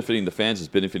 and it's benefiting the fans, it's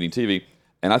benefiting TV.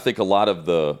 And I think a lot of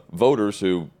the voters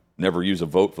who never use a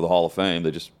vote for the Hall of Fame,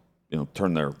 they just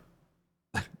turn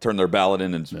their ballot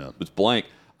in and it's blank.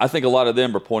 I think a lot of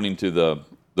them are pointing to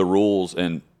the rules,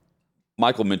 and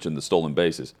Michael mentioned the stolen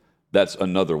bases. That's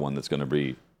another one that's going to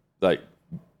be like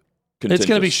contentious. It's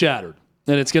going to be shattered,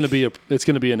 and it's going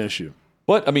to be an issue.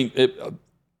 But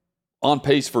on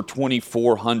pace for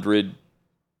 2,400,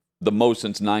 the most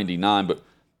since '99. But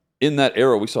in that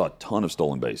era, we saw a ton of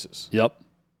stolen bases. Yep.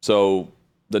 So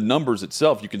the numbers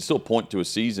itself, you can still point to a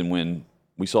season when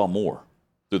we saw more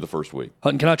through the first week.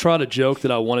 Hutton, can I try a joke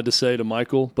that I wanted to say to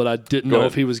Michael, but I didn't know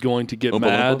if he was going to get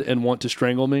mad and want to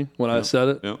strangle me when I said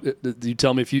it? Yeah. You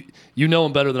tell me if you know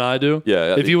him better than I do.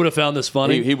 Yeah. If you would have found this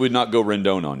funny. He would not go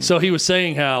Rendon on you. So he was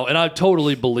saying how, and I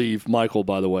totally believe Michael,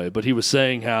 by the way, but he was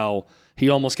saying how he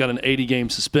almost got an 80-game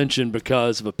suspension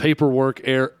because of a paperwork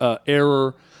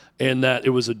error, and that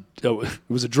it was a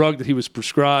drug that he was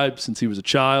prescribed since he was a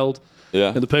child.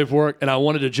 Yeah. In the paperwork, and I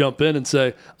wanted to jump in and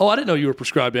say, I didn't know you were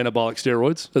prescribed anabolic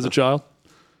steroids as a child.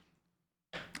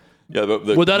 Yeah,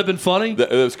 would that have been funny? That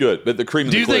was good, but the cream.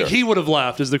 Do you think he would have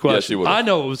laughed? Is the question? Yes, he would have. I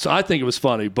know. I think it was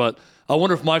funny, but I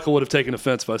wonder if Michael would have taken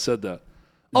offense if I said that.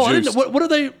 I didn't know. What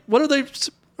are they?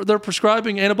 They're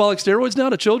prescribing anabolic steroids now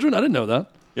to children? I didn't know that.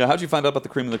 Yeah, how'd you find out about the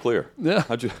cream in the clear? Yeah,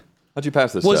 how'd you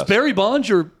pass this? Was test? Barry Bonds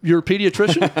your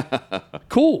pediatrician?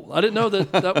 Cool. I didn't know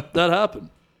that happened.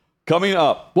 Coming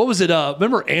up. What was it?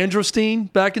 Remember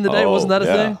Androstein back in the day? Wasn't that a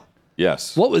thing?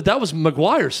 Yes. That was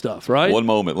McGuire stuff, right? One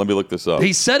moment. Let me look this up.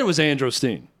 He said it was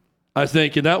Androstein, I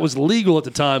think, and that was legal at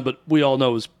the time, but we all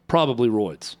know it was probably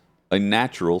roids. A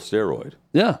natural steroid.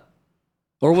 Yeah.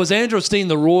 Or was Androstein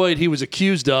the roid he was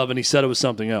accused of and he said it was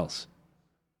something else?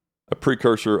 A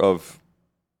precursor of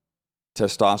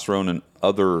testosterone and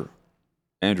other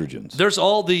androgens. There's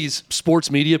all these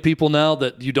sports media people now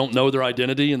that you don't know their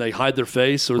identity and they hide their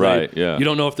face, or you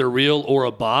don't know if they're real or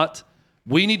a bot.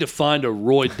 We need to find a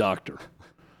roid doctor,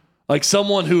 like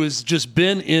someone who has just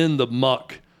been in the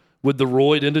muck with the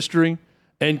roid industry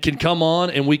and can come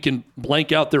on and we can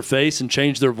blank out their face and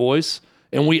change their voice,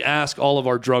 and we ask all of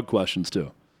our drug questions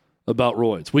too about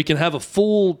roids. We can have a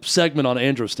full segment on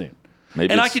Androstein.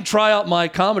 And I can try out my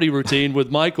comedy routine with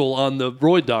Michael on the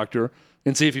roid doctor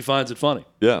and see if he finds it funny.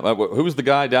 Yeah. Who was the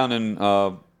guy down in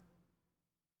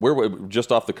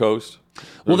just off the coast?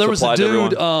 Well, there was a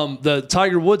dude, the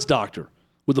Tiger Woods doctor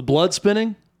with the blood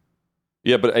spinning.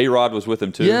 Yeah, but A-Rod was with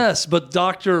him too. Yes, but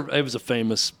it was a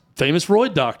famous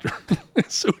roid doctor.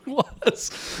 That's who he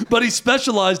was. But he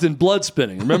specialized in blood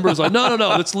spinning. Remember, it's like, no,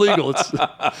 it's legal.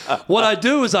 What I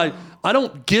do is I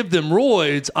don't give them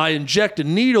roids. I inject a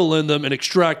needle in them and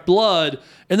extract blood,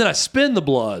 and then I spin the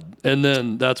blood, and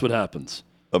then that's what happens.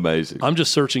 Amazing. I'm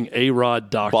just searching A-Rod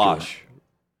doctor. Bosch.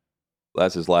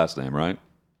 That's his last name, right?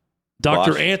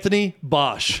 Dr. Bosch? Anthony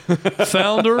Bosch,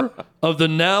 founder of the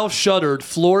now shuttered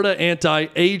Florida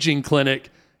Anti-Aging Clinic.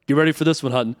 Get ready for this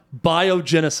one, Hutton.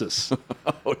 Biogenesis.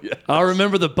 Oh, yes. I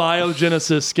remember the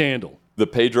Biogenesis scandal. The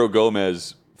Pedro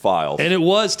Gomez files. And it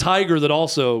was Tiger that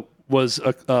also was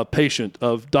a patient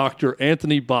of Dr.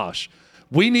 Anthony Bosch.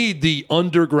 We need the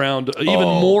underground, even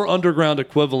more underground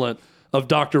equivalent of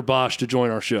Dr. Bosch to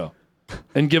join our show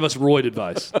and give us roid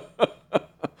advice.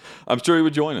 I'm sure he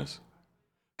would join us.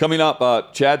 Coming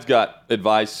up, Chad's got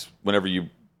advice whenever you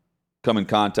come in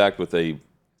contact with a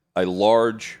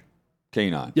large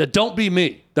canine. Yeah, don't be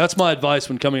me. That's my advice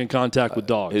when coming in contact with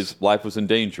dogs. His life was in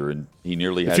danger, and he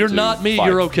nearly had to If you're not me, fight.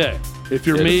 you're okay. If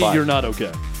you're me, you're not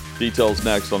okay. Details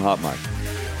next on Hot Mic.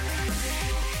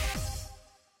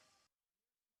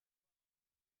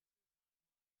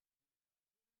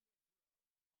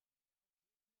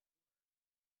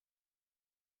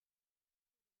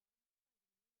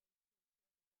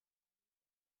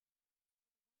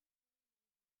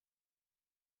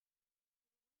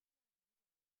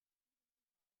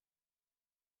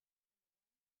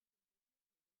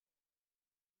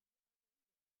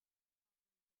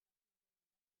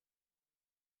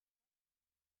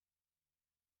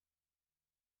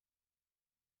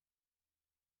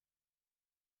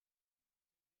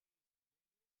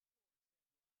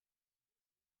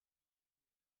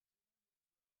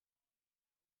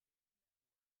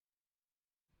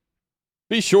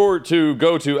 Be sure to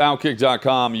go to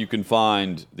outkick.com. You can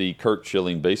find the Kurt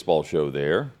Schilling Baseball Show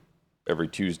there every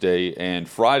Tuesday and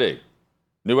Friday.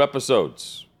 New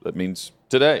episodes. That means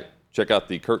today. Check out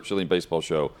the Kurt Schilling Baseball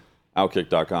Show,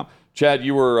 outkick.com. Chad,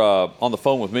 you were on the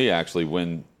phone with me, actually,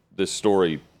 when this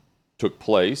story took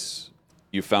place.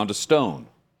 You found a stone.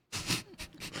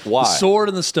 Why? The sword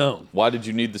and the stone. Why did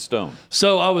you need the stone?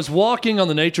 So I was walking on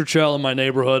the nature trail in my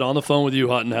neighborhood on the phone with you,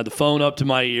 Hutton. Had the phone up to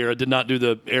my ear. I did not do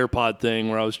the AirPod thing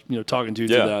where I was, talking to you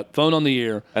through that. Phone on the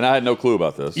ear. And I had no clue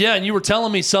about this. Yeah, and you were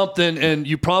telling me something, and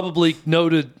you probably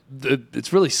noted that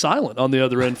it's really silent on the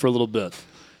other end for a little bit.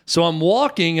 So I'm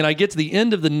walking, and I get to the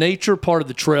end of the nature part of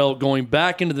the trail, going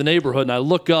back into the neighborhood, and I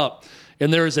look up,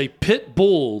 and there is a pit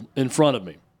bull in front of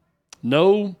me.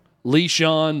 No leash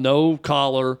on, no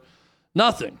collar.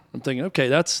 Nothing. I'm thinking, okay,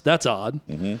 that's odd.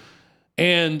 Mm-hmm.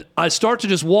 And I start to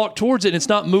just walk towards it, and it's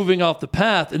not moving off the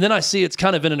path. And then I see it's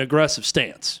kind of in an aggressive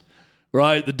stance,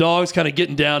 right? The dog's kind of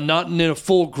getting down, not in a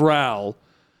full growl.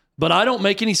 But I don't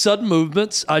make any sudden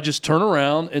movements. I just turn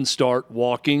around and start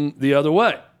walking the other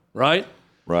way, right?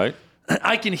 Right.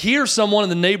 I can hear someone in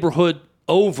the neighborhood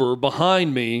over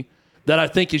behind me that I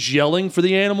think is yelling for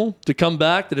the animal to come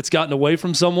back, that it's gotten away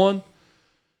from someone.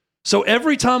 So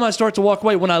every time I start to walk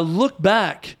away, when I look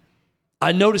back,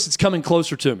 I notice it's coming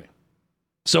closer to me.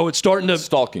 So it's starting to...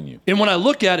 stalking you. And when I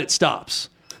look at it, it stops.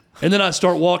 And then I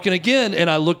start walking again, and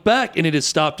I look back, and it has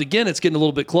stopped again. It's getting a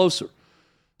little bit closer.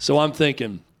 So I'm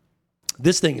thinking,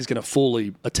 this thing is going to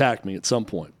fully attack me at some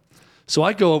point. So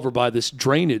I go over by this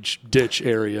drainage ditch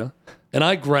area, and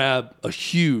I grab a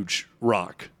huge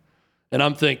rock. And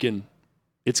I'm thinking,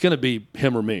 it's going to be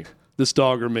him or me, this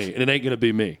dog or me, and it ain't going to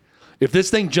be me. If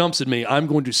this thing jumps at me, I'm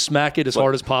going to smack it as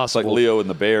hard as possible. It's like Leo and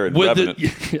the bear and Revenant.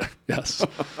 Yes.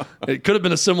 It could have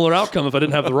been a similar outcome if I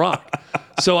didn't have the rock.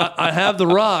 So I have the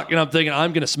rock, and I'm thinking,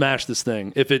 I'm going to smash this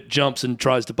thing if it jumps and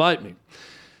tries to bite me.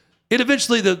 It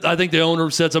eventually, I think the owner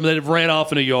said something. They ran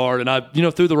off in a yard, and I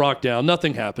threw the rock down.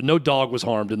 Nothing happened. No dog was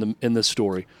harmed in this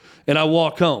story. And I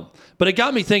walk home. But it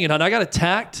got me thinking, I got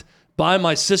attacked by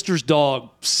my sister's dog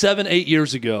 7-8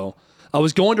 years ago. I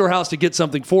was going to her house to get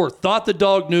something for her. Thought the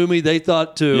dog knew me. They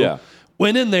thought too. Yeah.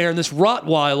 Went in there, and this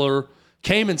Rottweiler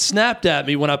came and snapped at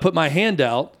me when I put my hand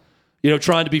out,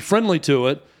 trying to be friendly to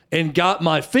it, and got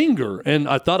my finger. And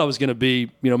I thought I was going to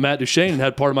be, Matt Duchene, and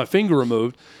had part of my finger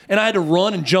removed. And I had to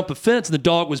run and jump a fence, and the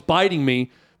dog was biting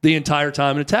me the entire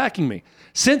time and attacking me.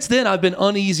 Since then, I've been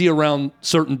uneasy around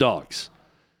certain dogs.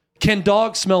 Can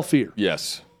dogs smell fear?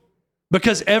 Yes.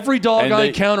 Because every dog I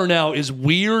encounter now is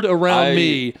weird around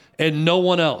me and no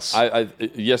one else.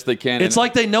 Yes, they can. It's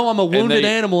like they know I'm a wounded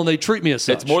animal and they treat me as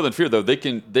such. It's more than fear, though.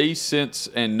 They sense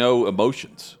and know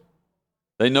emotions.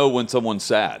 They know when someone's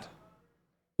sad.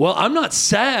 Well, I'm not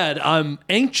sad. I'm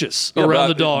anxious around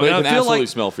the dog. They can I feel absolutely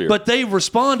smell fear. But they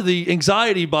respond to the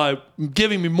anxiety by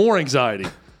giving me more anxiety.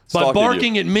 By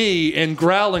barking at me and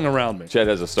growling around me. Chad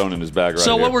has a stone in his bag right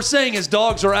So here. what we're saying is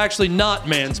dogs are actually not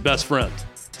man's best friend.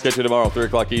 Catch you tomorrow, 3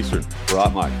 o'clock Eastern, for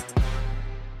Hot Mic.